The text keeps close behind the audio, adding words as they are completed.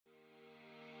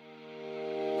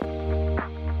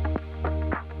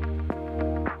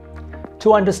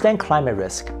To understand climate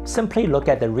risk, simply look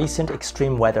at the recent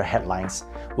extreme weather headlines,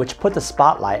 which put the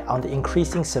spotlight on the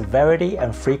increasing severity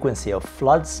and frequency of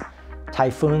floods,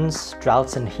 typhoons,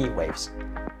 droughts, and heat waves.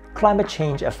 Climate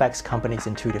change affects companies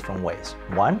in two different ways.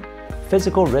 One,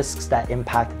 physical risks that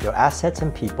impact their assets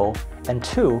and people, and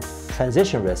two,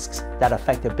 transition risks that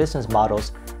affect their business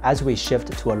models as we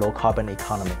shift to a low-carbon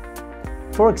economy.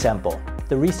 For example,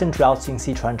 the recent droughts in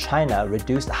Sichuan, China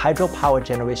reduced hydropower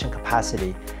generation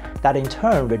capacity that in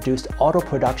turn reduced auto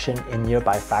production in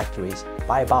nearby factories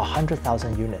by about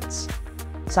 100,000 units.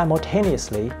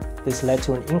 Simultaneously, this led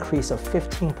to an increase of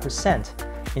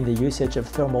 15% in the usage of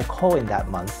thermal coal in that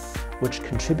month, which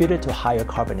contributed to higher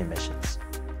carbon emissions.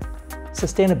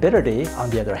 Sustainability, on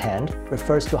the other hand,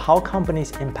 refers to how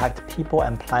companies impact people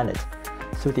and planet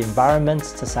through the environment,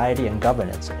 society, and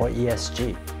governance, or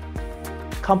ESG.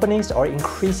 Companies are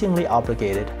increasingly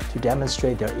obligated to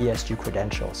demonstrate their ESG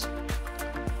credentials.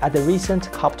 At the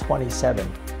recent COP27,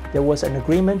 there was an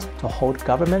agreement to hold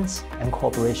governments and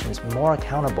corporations more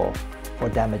accountable for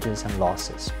damages and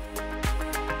losses.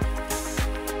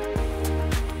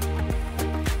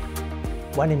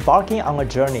 When embarking on a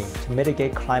journey to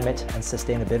mitigate climate and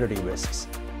sustainability risks,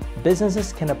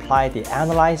 businesses can apply the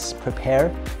Analyze,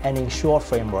 Prepare, and Ensure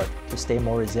framework to stay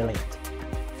more resilient.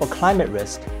 For climate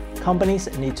risk,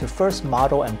 companies need to first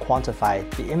model and quantify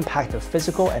the impact of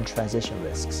physical and transition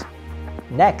risks.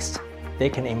 Next, they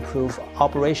can improve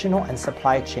operational and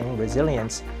supply chain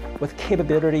resilience with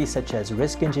capabilities such as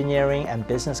risk engineering and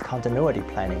business continuity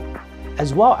planning,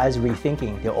 as well as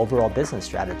rethinking their overall business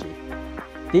strategy.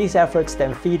 These efforts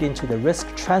then feed into the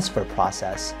risk transfer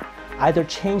process, either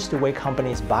change the way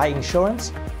companies buy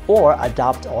insurance or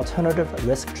adopt alternative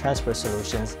risk transfer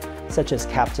solutions such as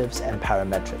captives and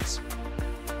parametrics.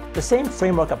 The same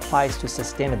framework applies to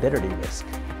sustainability risk.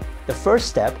 The first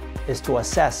step is to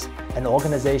assess an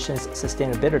organization's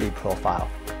sustainability profile,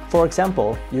 for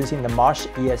example, using the Marsh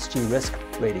ESG risk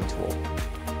rating tool.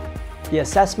 The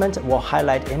assessment will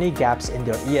highlight any gaps in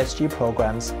their ESG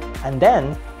programs, and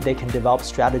then they can develop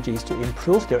strategies to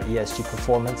improve their ESG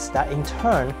performance that in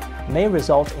turn may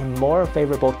result in more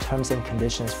favorable terms and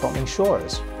conditions from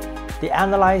insurers. The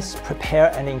Analyze,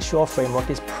 Prepare, and Ensure framework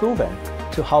is proven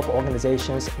to help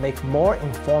organizations make more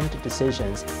informed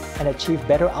decisions and achieve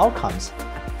better outcomes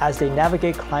as they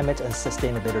navigate climate and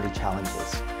sustainability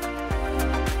challenges.